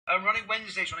running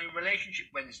Wednesdays, running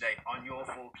Relationship Wednesday on Your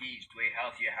Four Keys to a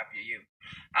Healthier, Happier You.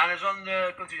 And I was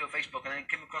going through your Facebook and I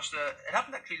came across it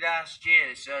happened actually last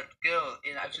year. It's a girl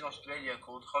out in Australia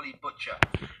called Holly Butcher.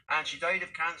 And she died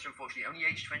of cancer, unfortunately, only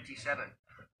aged 27.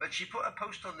 But she put a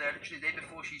post on there literally the day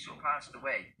before she sort of passed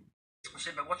away.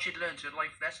 Saying about what she'd learned, her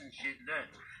life lessons she'd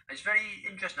learned. And it's very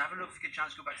interesting. Have a look if you get a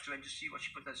chance to go back to it and just see what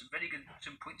she put there. Some very good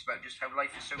points about just how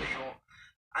life is so short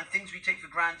and things we take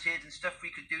for granted and stuff we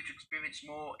could do to experience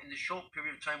more in the short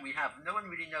period of time we have. No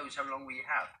one really knows how long we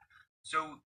have.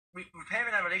 So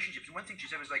repairing our relationships, and one thing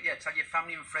she said was like, yeah, tell your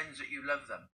family and friends that you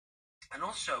love them. And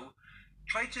also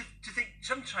try to think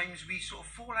sometimes we sort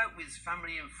of fall out with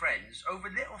family and friends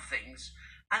over little things,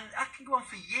 and that can go on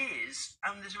for years,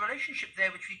 and there's a relationship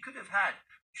there which we could have had,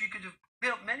 which we could have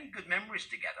built many good memories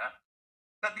together.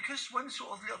 But because one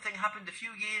sort of little thing happened a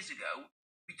few years ago,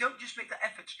 we don't just make that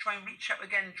effort to try and reach out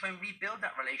again and try and rebuild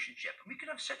that relationship. And we could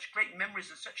have such great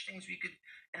memories and such things we could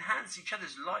enhance each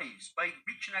other's lives by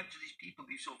reaching out to these people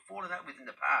we've sort of fallen out with in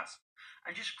the past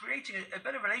and just creating a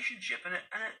better relationship and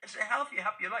it's a healthier,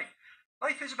 happier life.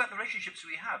 Life is about the relationships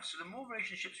we have. So the more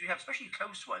relationships we have, especially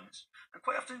close ones, and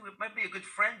quite often it might be a good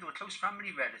friend or a close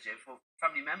family relative or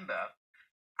family member,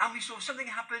 and we sort of something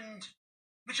happened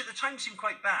which at the time seemed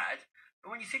quite bad,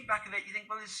 but when you think back of it, you think,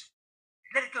 well,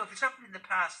 let it go. If it's happened in the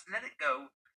past, let it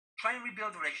go. Try and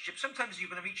rebuild the relationship. Sometimes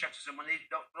you're going to reach out to someone they're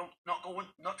not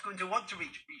going to want to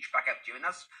reach back out to you, and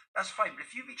that's fine. But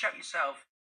if you reach out yourself,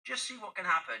 just see what can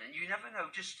happen, and you never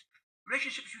know. Just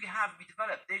relationships we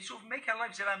develop. They sort of make our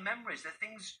lives. They're our memories. They're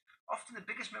things. Often the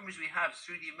biggest memories we have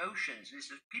through the emotions. And it's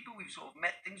the people we've sort of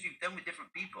met, things we've done with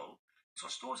different people. It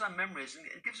sort of stores our memories and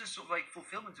it gives us sort of like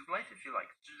fulfillment of life, if you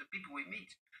like, through the people we meet.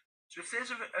 So if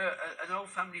there's an old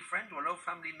family friend or an old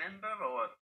family member or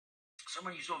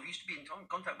someone you sort of used to be in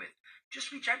contact with,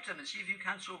 just reach out to them and see if you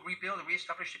can sort of rebuild or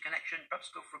re-establish a connection,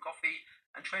 perhaps go for a coffee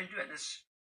and try and do it. And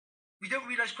we don't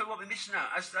realise quite what we're missing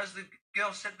out. As the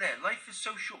girl said there, life is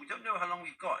so short, we don't know how long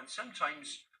we've got, and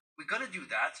sometimes we're going to do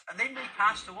that, and they may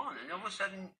pass the one, and all of a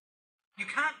sudden, you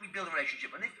can't rebuild a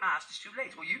relationship. When they've passed, it's too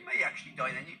late. Or you may actually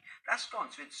die, and that's gone.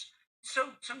 So it's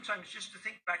sometimes just to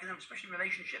think back, and especially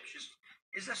relationships, just,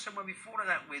 is there someone we've fallen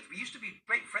out with? We used to be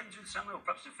great friends with someone, or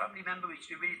perhaps a family member we used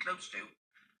to be really close to,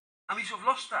 and we sort of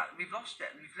lost that, and we've lost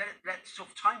it, and we've let sort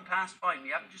of time pass by, and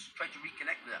we haven't just tried to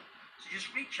reconnect with them. So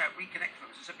just reach out, reconnect with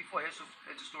them. As I said before, I also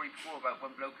heard a story before about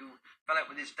one bloke who fell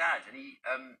out with his dad, and he,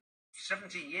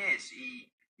 17 years, he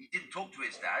didn't talk to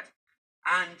his dad,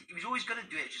 and he was always going to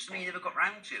do it, just something he never got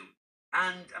round to.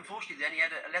 And unfortunately, then he had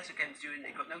a letter came through, and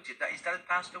it got noted that his dad had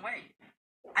passed away.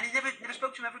 And he never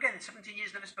spoke to him ever again. In 17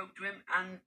 years, never spoke to him,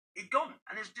 and he'd gone.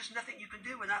 And there's just nothing you can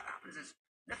do when that happens. There's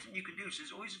nothing you can do. So there's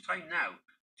always a time now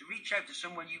to reach out to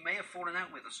someone you may have fallen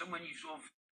out with, or someone you sort of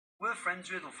were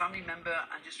friends with, or family member,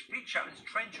 and just reach out and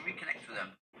try to reconnect with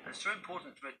them. And it's so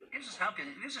important. It gives us help,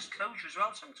 and it gives us closure as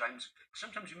well sometimes.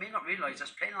 Sometimes we may not realise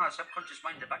that's playing on our subconscious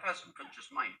mind, the back of our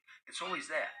subconscious mind. It's always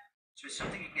there. So it's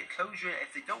something you can get closure.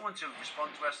 If they don't want to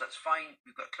respond to us, that's fine.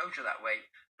 We've got closure that way.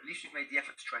 At least we've made the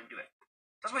effort to try and do it.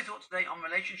 That's my thought today on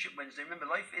Relationship Wednesday. Remember,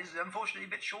 life is unfortunately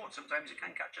a bit short. Sometimes it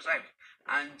can catch us out,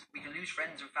 and we can lose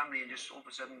friends and family, and just all of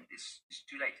a sudden it's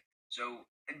too late. So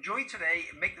enjoy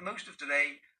today, make the most of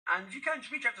today, and if you can,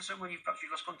 just reach out to someone you've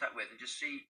lost contact with, and just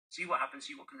see what happens,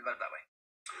 see what can develop that way.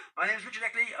 My name is Richard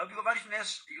Eckley. I hope you got value from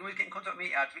this. You can always get in contact with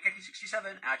me at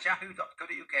rickeckley67@yahoo.co.uk,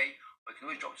 or you can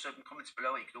always drop certain comments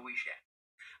below, and you can always share.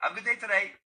 Have a good day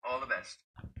today. All the best.